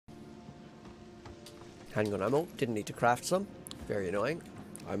Handgun ammo. Didn't need to craft some. Very annoying.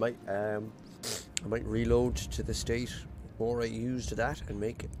 I might reload to the state before I used that and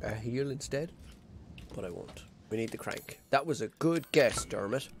make a heal instead. But I won't. We need the crank. That was a good guess,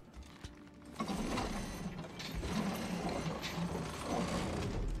 Dermot.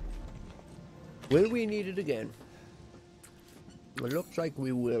 Will we need it again? It looks like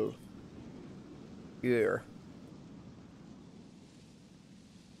we will. Here.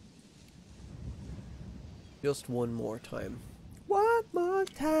 Just one more time. One more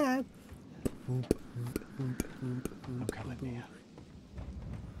time. Okay, let me.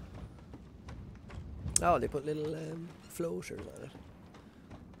 Oh, they put little floaters on it.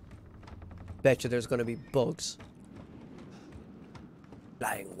 Betcha there's gonna be bugs.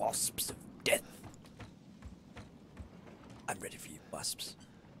 Flying wasps of death. I'm ready for you, wasps.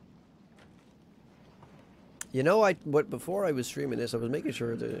 You know, before I was streaming this, I was making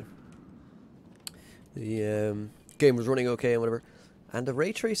sure the game was running okay and whatever. And the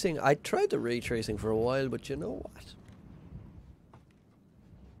ray tracing, I tried the ray tracing for a while, but you know what?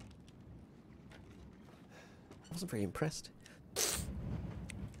 I wasn't very impressed.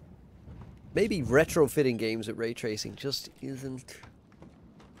 Maybe retrofitting games with ray tracing just isn't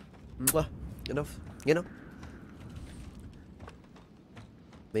enough, you know?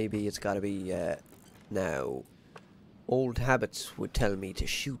 Maybe it's gotta be, now, old habits would tell me to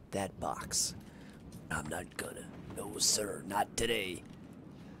shoot that box. I'm not gonna. No, sir, not today.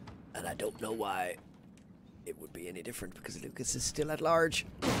 And I don't know why it would be any different, because Lucas is still at large.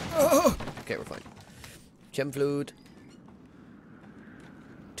 Oh! Okay, we're fine. Gem fluid.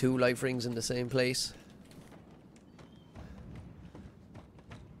 2 life rings in the same place.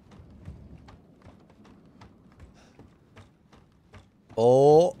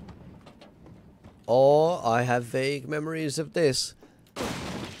 Oh. Oh, I have vague memories of this.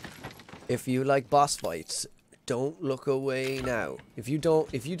 If you like boss fights, don't look away now. If you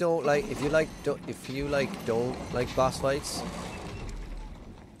don't like boss fights,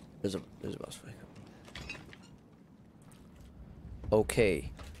 there's a boss fight.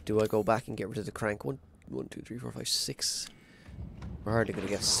 Okay, do I go back and get rid of the crank? 1, 2, 3, 4, 5, 6. We're hardly gonna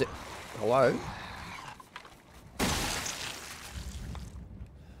get 6. Hello?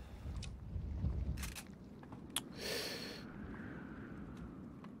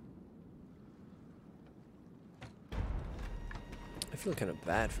 I feel kind of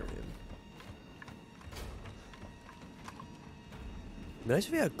bad for him. Nice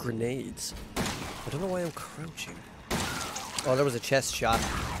if he had grenades. I don't know why I'm crouching. Oh, there was a chest shot.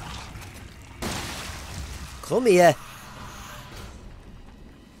 Come here.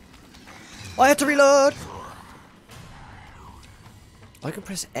 I have to reload. I can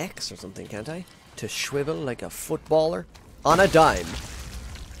press X or something, can't I? To swivel like a footballer on a dime.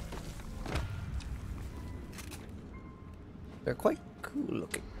 They're quite cool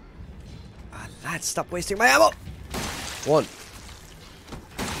looking. Ah, lads, stop wasting my ammo! 1.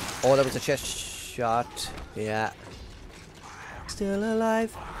 Oh, that was a chest shot. Yeah. Still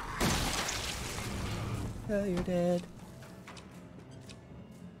alive. Oh, you're dead.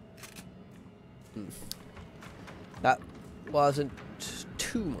 That wasn't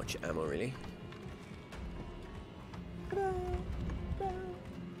too much ammo, really.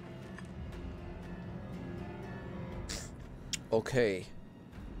 Okay.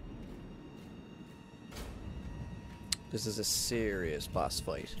 This is a serious boss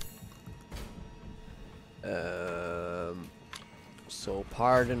fight. So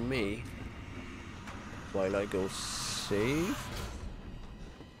pardon me while I go save.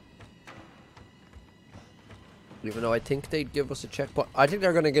 Even though I think they'd give us a checkpoint. I think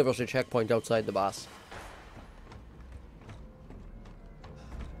they're going to give us a checkpoint outside the boss.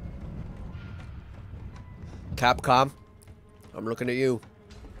 Capcom, I'm looking at you.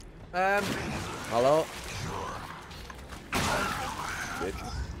 Hello?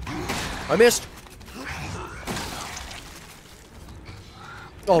 Bitch. I missed!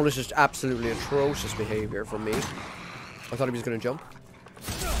 Oh, this is absolutely atrocious behavior from me. I thought he was going to jump.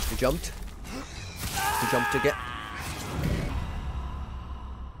 He jumped. He jumped again.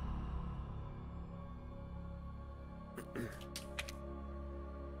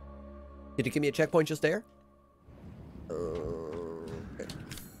 Did he give me a checkpoint just there? Okay.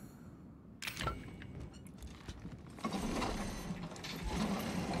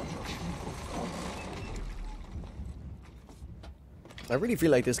 I really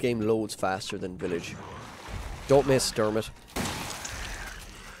feel like this game loads faster than Village. Don't miss, Dermot.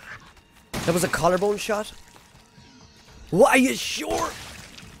 That was a collarbone shot? What, are you sure?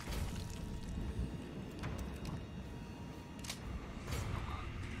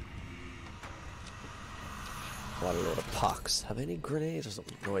 What a load of pox. Have I any grenades or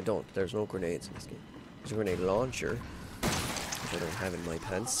something? No, I don't. There's no grenades in this game. There's a grenade launcher, which I don't have in my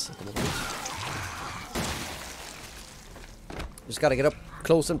pants at the moment. Just gotta get up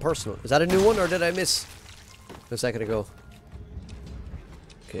close and personal. Is that a new one, or did I miss a second ago?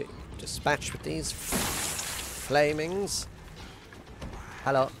 Okay, dispatch with these flamings.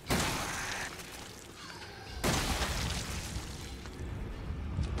 Hello.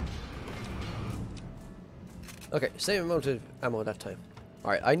 Okay, same amount of ammo that time.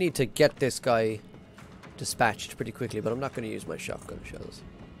 Alright, I need to get this guy dispatched pretty quickly, but I'm not going to use my shotgun shells.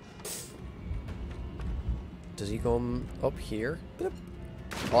 Does he come up here? Boop.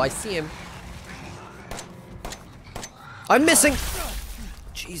 Oh, I see him. I'm missing!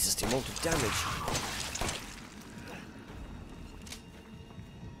 Jesus, the amount of damage.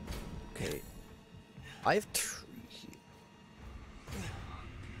 Okay. I have three.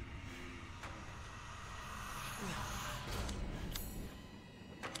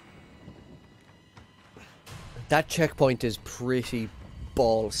 That checkpoint is pretty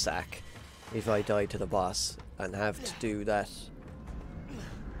ballsack if I die to the boss and have to do that.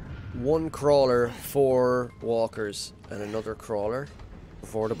 One crawler, 4 walkers, and another crawler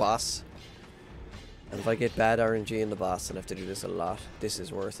before the boss. And if I get bad RNG in the boss and have to do this a lot, this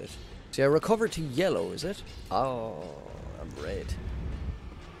is worth it. See, I recovered to yellow, is it? Oh, I'm red.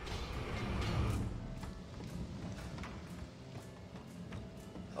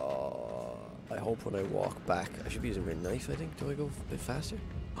 Oh, I hope when I walk back, I should be using my knife, I think. Do I go a bit faster?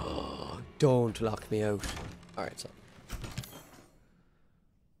 Oh, don't lock me out. Alright, so.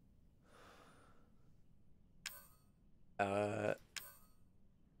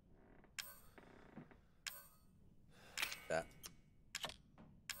 That.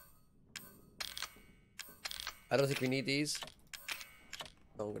 I don't think we need these.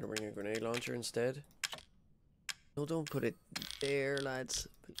 I'm gonna bring a grenade launcher instead. No, don't put it there, lads,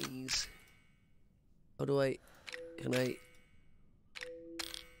 please. How do I... Can I...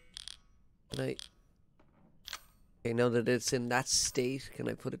 Okay, now that it's in that state, can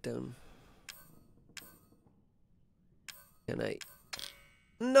I put it down? Can I...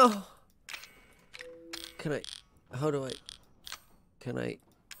 No! Can I... How do I... Can I...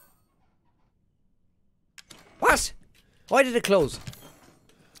 What? Why did it close?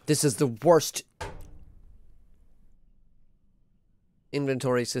 This is the worst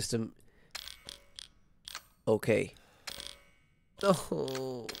inventory system. Okay.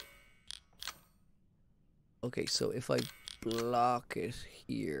 No. Okay, so if I block it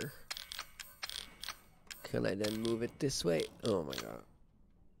here, can I then move it this way? Oh my god.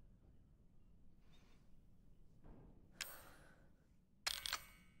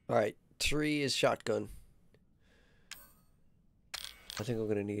 Alright, 3 is shotgun. I think I'm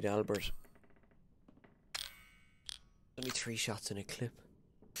gonna need Albert. Only 3 shots in a clip.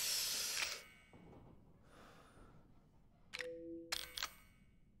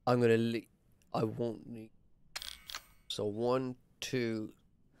 I'm gonna I won't need. So 1, 2,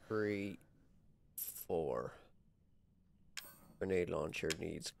 3, 4. Grenade launcher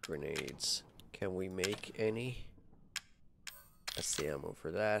needs grenades. Can we make any? That's the ammo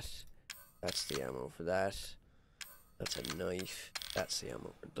for that. That's the ammo for that. That's a knife. That's the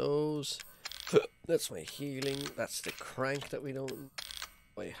ammo for those. That's my healing. That's the crank that we don't...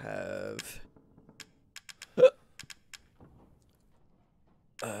 I have...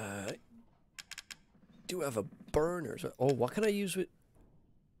 do have a burner. Oh, what can I use with...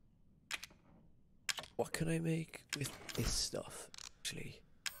 What can I make with this stuff, actually?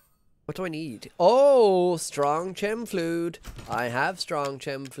 What do I need? Oh, strong chem fluid. I have strong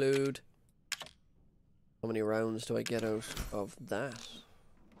chem fluid. How many rounds do I get out of that?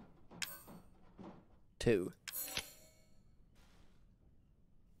 2.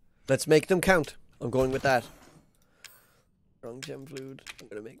 Let's make them count. I'm going with that. Strong gem fluid. I'm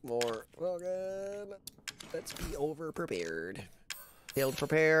gonna make more. Okay, let's be over prepared. Build,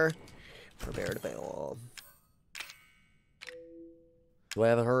 prepare. Prepare to bail. Do I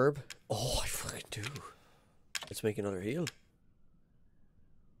have a herb? Oh, I fucking do. Let's make another heal.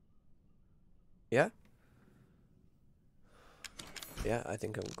 Yeah? Yeah, I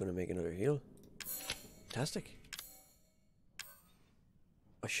think I'm gonna make another heal. Fantastic.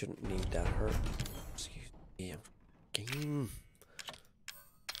 I shouldn't need that herb. Excuse me. Game.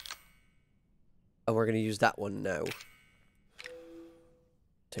 And we're gonna use that one now.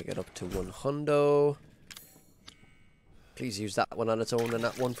 Take it up to 100. Please use that one on its own and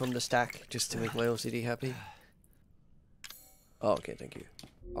that one from the stack, just to make my OCD happy. Oh, okay, thank you.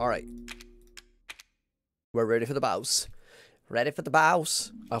 Alright. We're ready for the boss. Ready for the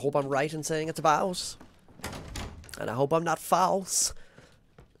boss. I hope I'm right in saying it's a boss. And I hope I'm not false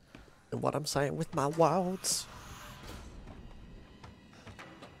in what I'm saying with my words.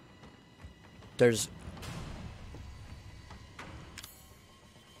 There's...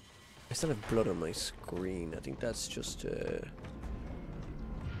 I still have blood on my screen. I think that's just a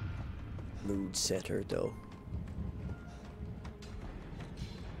mood setter though.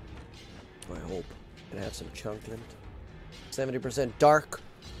 I hope it have some chocolate. 70% dark.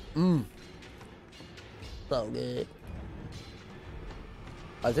 Mmm. So good.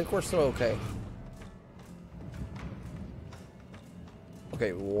 I think we're still okay.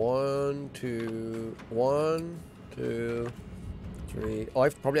 Okay, 1, 2, 1, 2, 3. Oh, I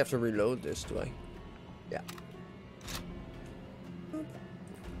probably have to reload this, do I? Yeah.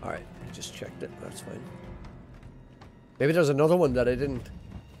 Alright, I just checked it. That's fine. Maybe there's another one that I didn't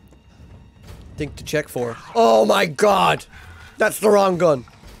think to check for. Oh my god! That's the wrong gun.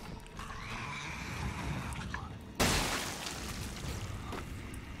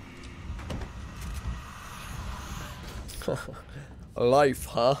 Life,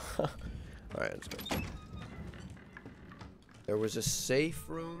 huh? Alright, let's go. There was a safe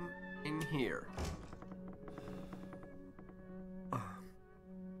room in here. There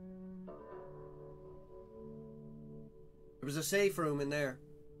was a safe room in there.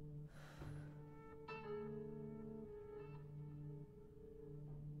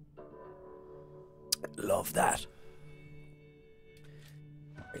 Love that.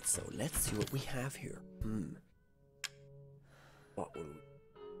 Alright, so let's see what we have here. What will we...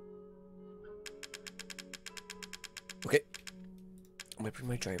 Okay. I'm gonna bring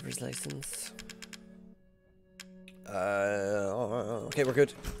my driver's license. Okay, we're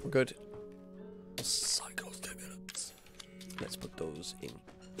good. We're good. Cycle stimulants. Let's put those in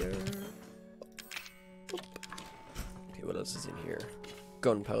here. Okay, what else is in here?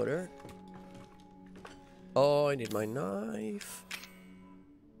 Gunpowder. Oh, I need my knife.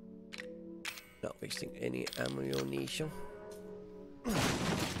 Not wasting any ammunition.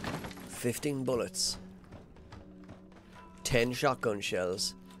 15 bullets. 10 shotgun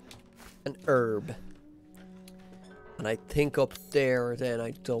shells. An herb. And I think up there, then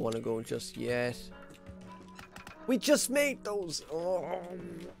I don't want to go just yet. We just made those.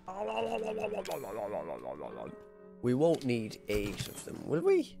 We won't need 8 of them, will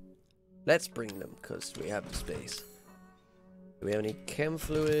we? Let's bring them, because we have the space. Do we have any chem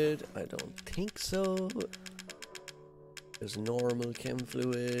fluid? I don't think so. There's normal chem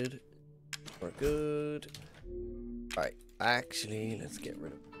fluid. We're good. Alright, actually, let's get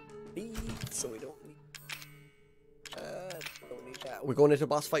rid of these so we don't need... don't need that. We're going into a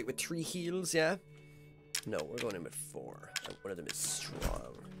boss fight with 3 heals, yeah? No, we're going in with 4. And one of them is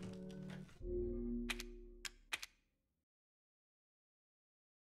strong.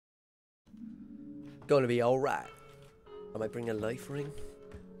 Gonna be alright. I might bring a life ring.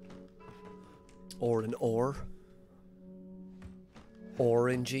 Or an ore.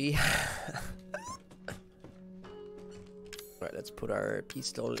 Orangey. Right, let's put our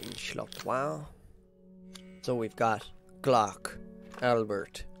pistol in Schlottoir. So we've got Glock,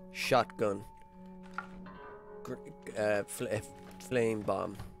 Albert, shotgun, flame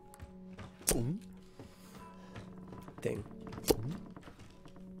bomb. Thing.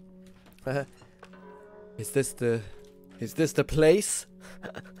 Is this the place?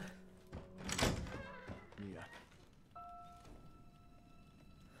 Yeah.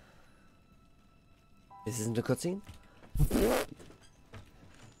 This isn't a cutscene?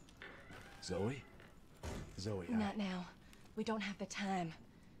 Zoe? Zoe, Not now. We don't have the time.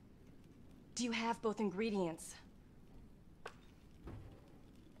 Do you have both ingredients?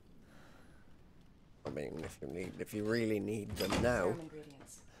 I mean, if you really need them now.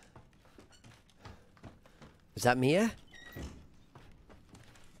 Ingredients. Is that Mia?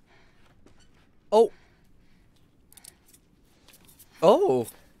 Oh. Oh.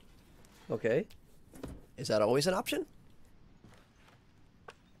 Okay. Is that always an option?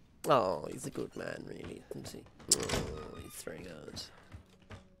 Oh, he's a good man, really, isn't he? Oh, he's very good.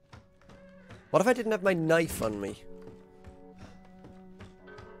 What if I didn't have my knife on me?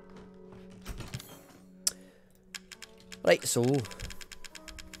 Right, so...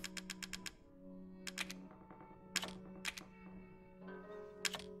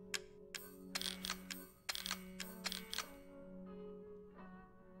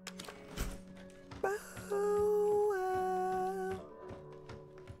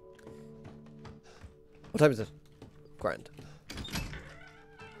 What time is it? Grand.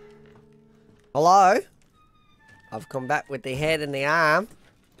 Hello? I've come back with the head and the arm.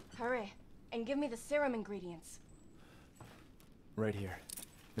 Hurry, and give me the serum ingredients. right here.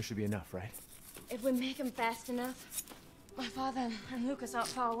 There should be enough, right? If we make him fast enough, my father and Lucas aren't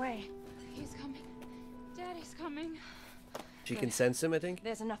far away. He's coming. Daddy's coming. She can sense him, I think.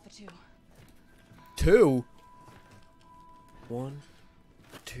 There's enough for two. 2? 1,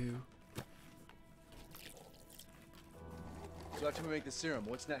 2. So after we make the serum,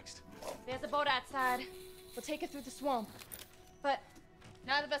 what's next? There's a boat outside. We'll take it through the swamp. But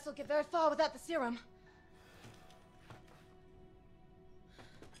neither of us will get very far without the serum.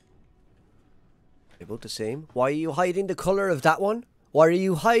 They're both the same. Why are you hiding the color of that one? Why are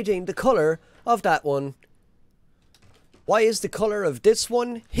you hiding the color of that one? Why is the color of this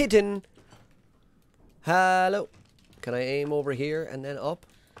one hidden? Hello. Can I aim over here and then up?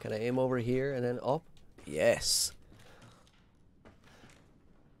 Can I aim over here and then up? Yes.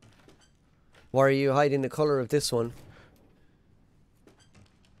 Why are you hiding the color of this one?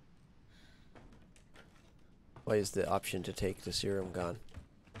 Why is the option to take the serum gone?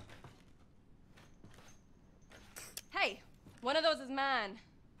 Hey, one of those is mine.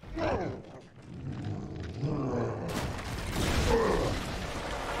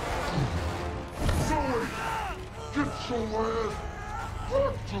 Zoe, get your ass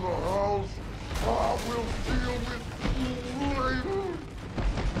back to the house. I will deal with you later.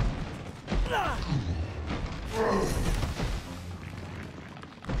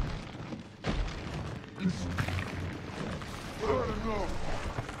 It's bad enough.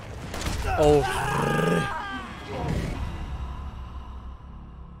 Oh.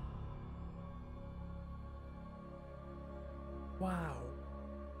 Wow.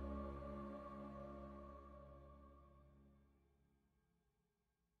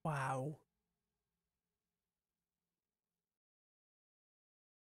 Wow.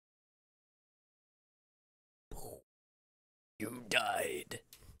 You died.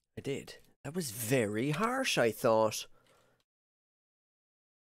 I did. That was very harsh, I thought.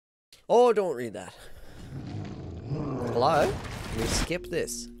 Oh, don't read that. Hello? Can we skip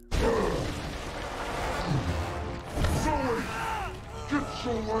this? Zoe, get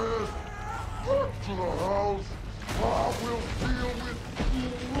your ass back to the house. I will deal with you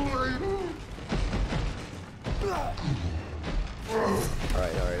later.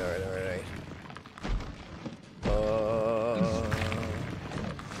 Alright.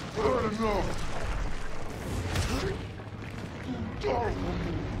 Bad enough.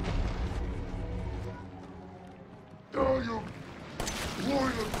 Now you're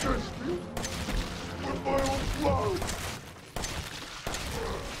going against me with my own blood.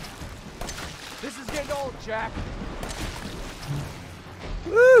 This is getting old, Jack.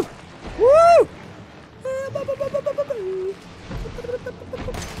 Woo! Woo!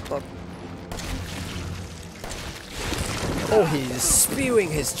 Oh, he's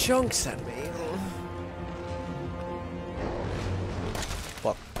spewing his chunks at me.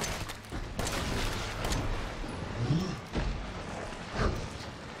 Fuck.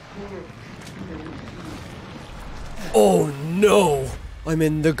 Oh no! I'm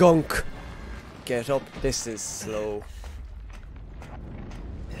in the gunk. Get up. This is slow.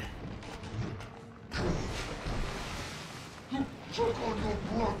 Check on your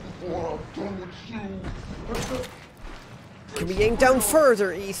blood before I'm done with you. Can we yank down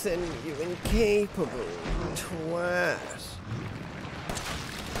further, Ethan? You incapable twat.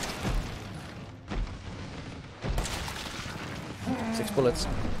 Six bullets.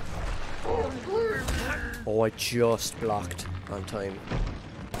 Oh, I just blocked on time.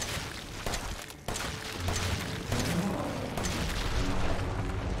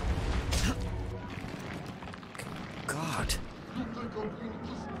 God. You think I'm gonna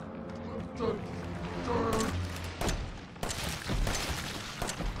just let that die?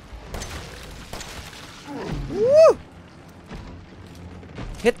 Woo!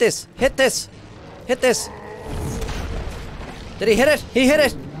 Hit this! Hit this! Hit this! Did he hit it? He hit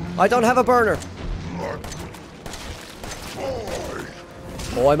it! I don't have a burner.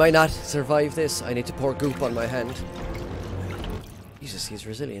 Oh, I might not survive this. I need to pour goop on my hand. Jesus, he's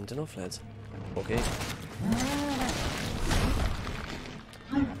resilient enough, lads. Okay.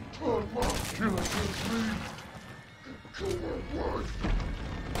 You turned my kill against me. Kill my wife.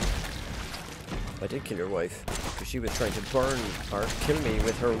 I did kill your wife, because she was trying to burn or kill me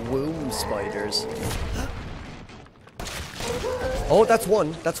with her womb spiders. Oh, that's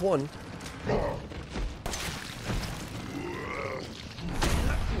one. That's one.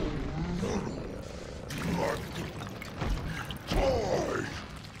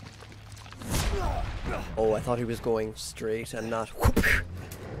 Oh, I thought he was going straight and not.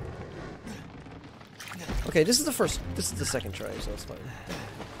 Okay, this is the second try, so it's fine.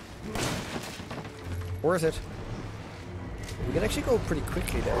 Worth it. We can actually go pretty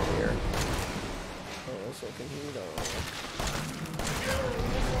quickly down here. Oh, so can he though.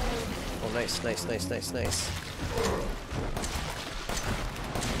 Oh, nice, nice, nice, nice, nice.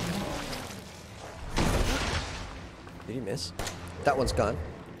 Did he miss? That one's gone.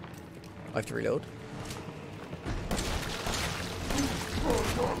 I have to reload.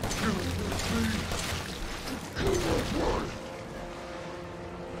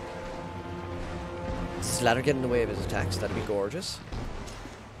 Is this ladder getting in the way of his attacks? That'd be gorgeous.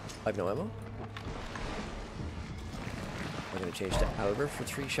 I have no ammo. I'm gonna change to Albert for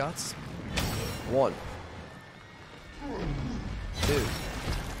 3 shots. 1, 2,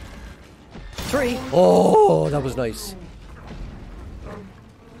 3. Oh, that was nice.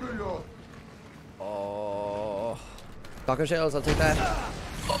 Oh, shotgun shells. I'll take that.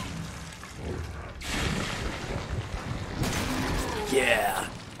 Yeah.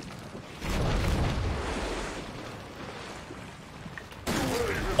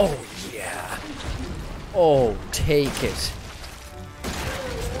 Oh yeah. Oh, take it.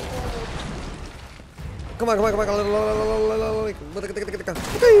 Come on, come on, come on, come on.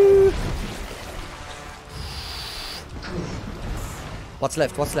 What's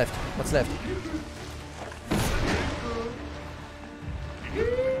left? What's left? What's left?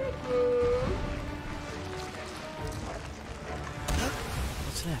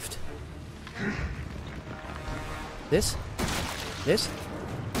 What's left? This? This?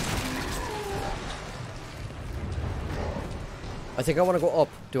 I think I want to go up.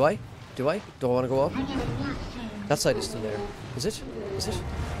 Do I? Do I? Do I want to go up? That side is still there. Is it? Is it?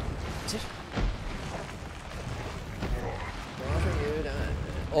 Is it? What are you doing?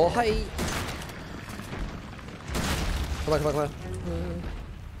 Oh, hi! Come on, come on, come on.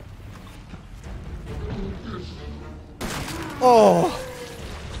 Oh!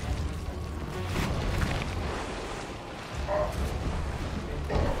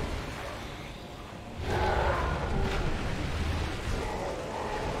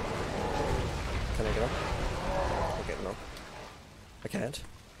 Can I get up? Okay, no. I can't.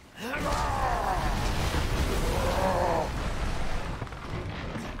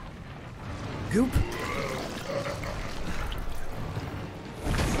 Goop!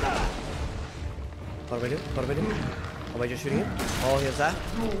 What do I do? What do I do? Am I just shooting him? Oh, here's that.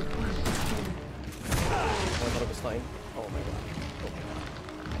 Oh, I thought it was fine. Oh my god.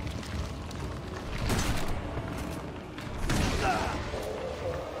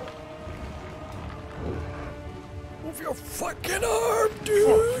 Move your fucking arm,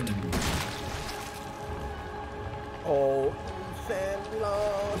 dude! Oh, thank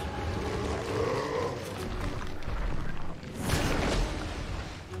Lord.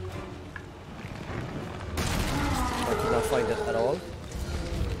 I could not find it at all.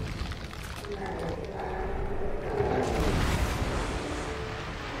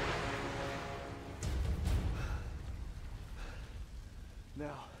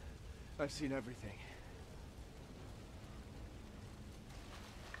 Now, I've seen everything.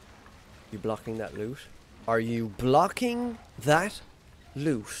 You blocking that loot? Are you blocking that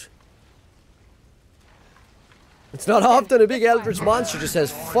loot? It's not often a big eldritch monster just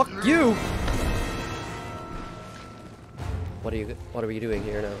says, "Fuck you!" What are we doing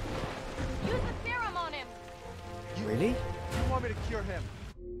here now? Use the serum on him. Really? You want me to cure him?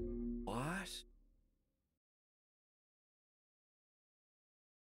 What?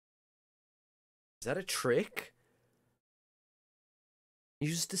 Is that a trick?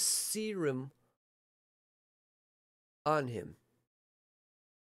 Use the serum on him.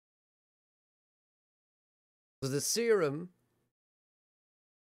 So the serum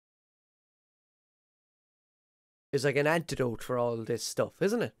is like an antidote for all this stuff,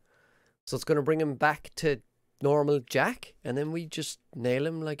 isn't it? So it's going to bring him back to normal Jack, and then we just nail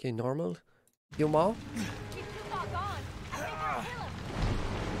him like a normal human. He's too far gone.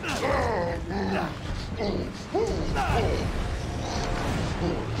 I think we'll kill him.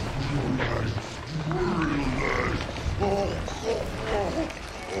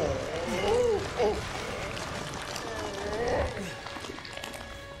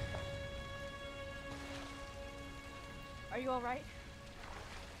 Are you all right?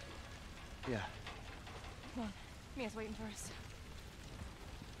 Yeah. Come on. Mia's waiting for us.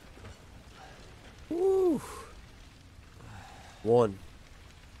 Woo. 1.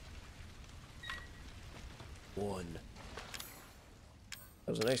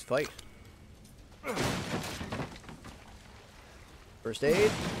 That was a nice fight. First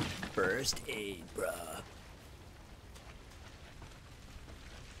aid? First aid, bruh.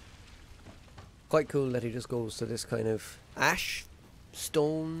 Quite cool that he just goes to this kind of ash,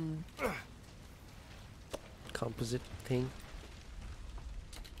 stone, composite thing.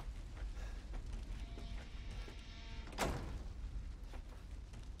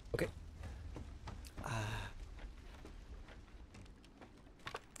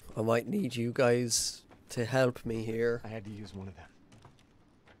 I might need you guys to help me here. I had to use one of them.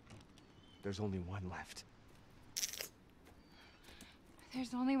 There's only one left.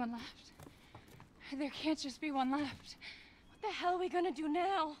 There's only one left. There can't just be one left. What the hell are we gonna do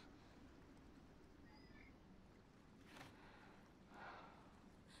now?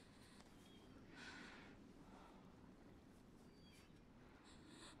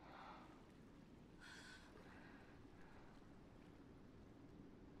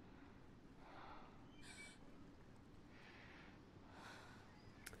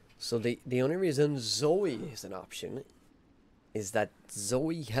 So the only reason Zoe is an option is that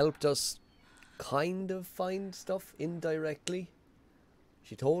Zoe helped us kind of find stuff indirectly.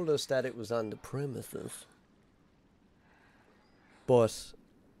 She told us that it was on the premises. But,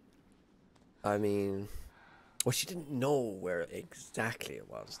 I mean, well, she didn't know where exactly it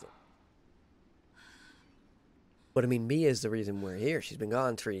was, though. But, I mean, Mia's the reason we're here. She's been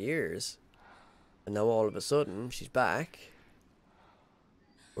gone 3 years. And now all of a sudden, she's back.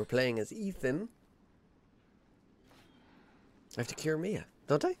 We're playing as Ethan. I have to cure Mia,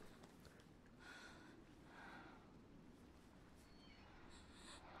 don't I?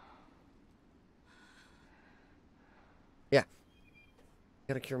 Yeah.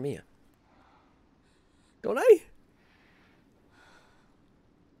 Gotta cure Mia. Don't I?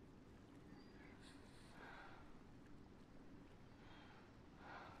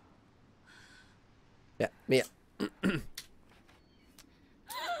 Yeah, Mia.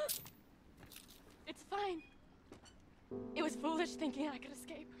 It's fine. It was foolish thinking I could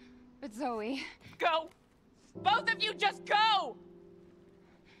escape. But Zoe, Go! Both of you just go!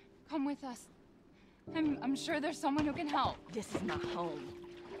 come with us. I'm sure there's someone who can help. This is not home.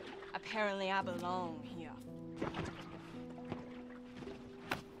 Apparently I belong here.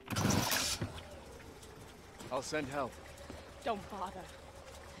 I'll send help. Don't bother.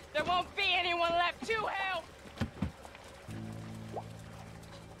 There won't be anyone left to help!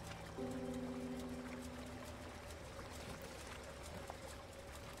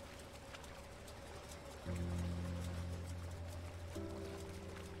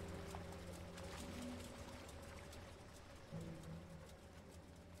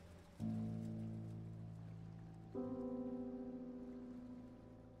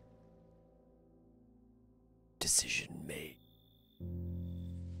 Decision made.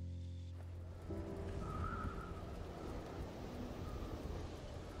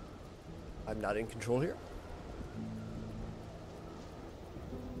 I'm not in control here.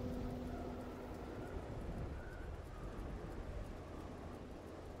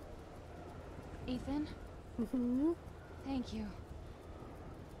 Ethan? Thank you.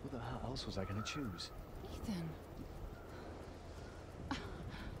 Who the hell else was I gonna choose? Ethan.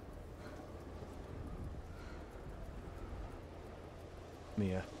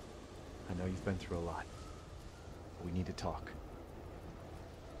 Mia, I know you've been through a lot. But we need to talk.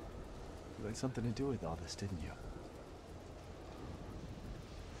 You had something to do with all this, didn't you?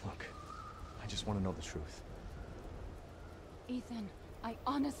 Look, I just want to know the truth. Ethan, I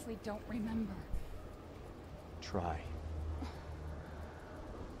honestly don't remember. Try.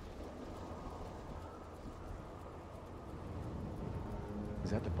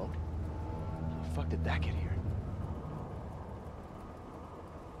 Is that the boat? How the fuck did that get here?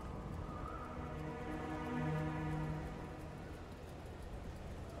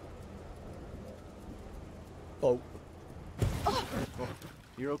 Oh. Oh,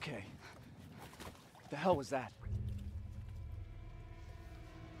 you're okay. What the hell was that?